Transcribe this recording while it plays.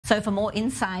So for more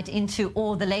insight into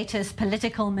all the latest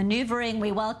political maneuvering,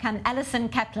 we welcome Allison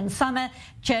Kaplan Sommer,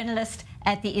 journalist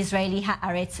at the Israeli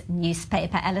Haaretz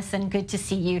newspaper. Allison, good to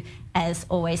see you as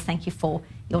always. Thank you for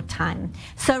your time.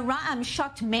 So Ra'am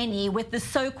shocked many with the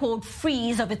so-called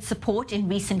freeze of its support in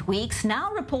recent weeks.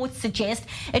 Now reports suggest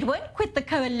it won't quit the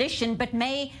coalition but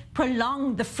may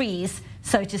prolong the freeze,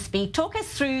 so to speak. Talk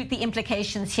us through the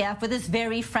implications here for this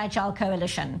very fragile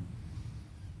coalition.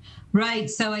 Right.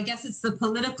 So I guess it's the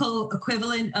political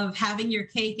equivalent of having your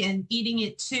cake and eating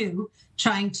it too,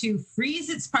 trying to freeze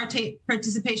its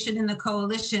participation in the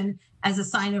coalition as a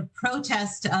sign of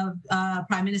protest of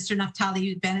Prime Minister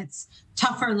Naftali Bennett's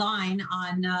tougher line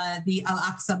on the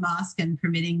Al-Aqsa Mosque and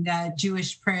permitting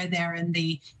Jewish prayer there and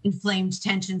the inflamed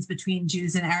tensions between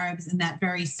Jews and Arabs in that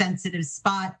very sensitive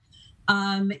spot.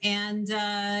 And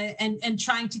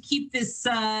trying to keep this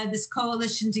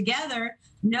coalition together,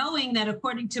 knowing that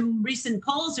according to recent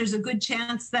polls, there's a good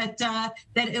chance that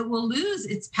it will lose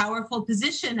its powerful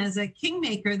position as a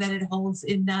kingmaker that it holds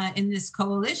in this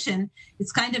coalition.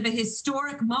 It's kind of a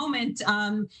historic moment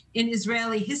in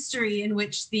Israeli history in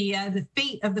which the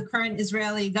fate of the current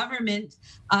Israeli government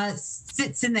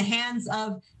sits in the hands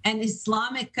of an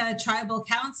Islamic tribal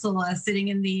council sitting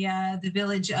in the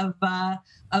village of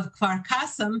Kfar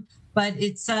Qasim. But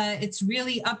it's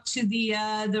really up to the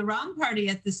Ra'am party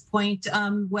at this point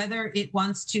whether it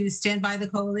wants to stand by the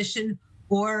coalition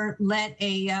or let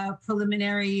a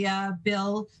preliminary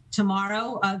bill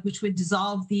tomorrow, which would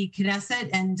dissolve the Knesset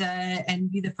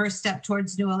and be the first step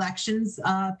towards new elections,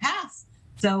 pass.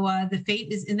 So the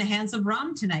fate is in the hands of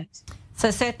Ra'am tonight.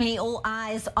 So certainly all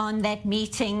eyes on that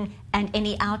meeting and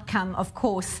any outcome, of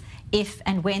course, if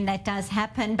and when that does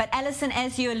happen. But Allison,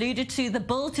 as you alluded to, the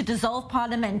bill to dissolve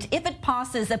Parliament, if it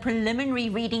passes a preliminary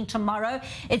reading tomorrow,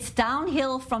 it's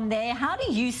downhill from there. How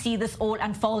do you see this all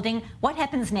unfolding? What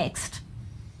happens next?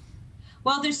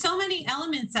 Well, there's so many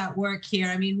elements at work here.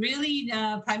 I mean, really,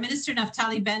 Prime Minister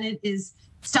Naftali Bennett is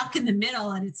stuck in the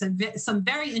middle, and it's some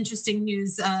very interesting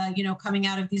news, coming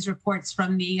out of these reports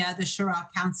from the Shura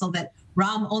Council that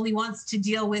Ra'am only wants to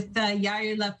deal with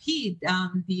Yair Lapid,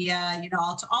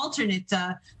 the alternate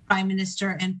prime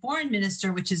minister and foreign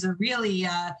minister, which is a really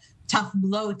tough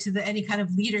blow to any kind of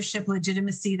leadership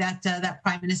legitimacy that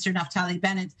Prime Minister Naftali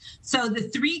Bennett. So the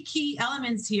three key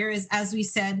elements here is, as we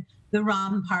said, the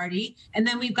Ra'am party, and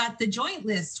then we've got the joint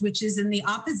list, which is in the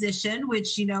opposition,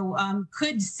 which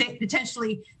could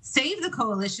potentially save the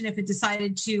coalition if it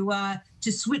decided to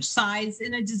switch sides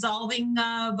in a dissolving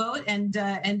vote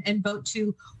and vote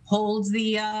to hold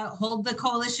the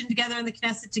coalition together and the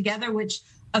Knesset together, which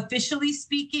officially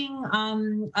speaking,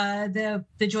 the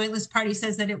joint list party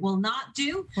says that it will not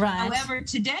do. Right. However,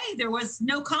 today there was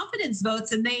no confidence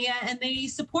votes, and they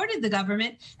supported the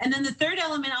government. And then the third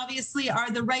element, obviously, are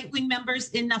the right-wing members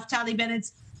in Naftali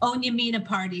Bennett's own Yamina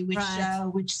party,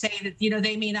 which say that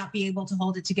they may not be able to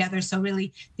hold it together. So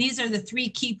really, these are the three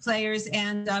key players,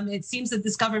 and it seems that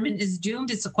this government is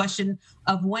doomed. It's a question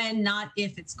of when, not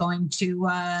if, it's going to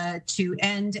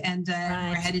end, and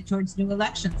we're headed towards new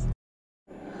elections.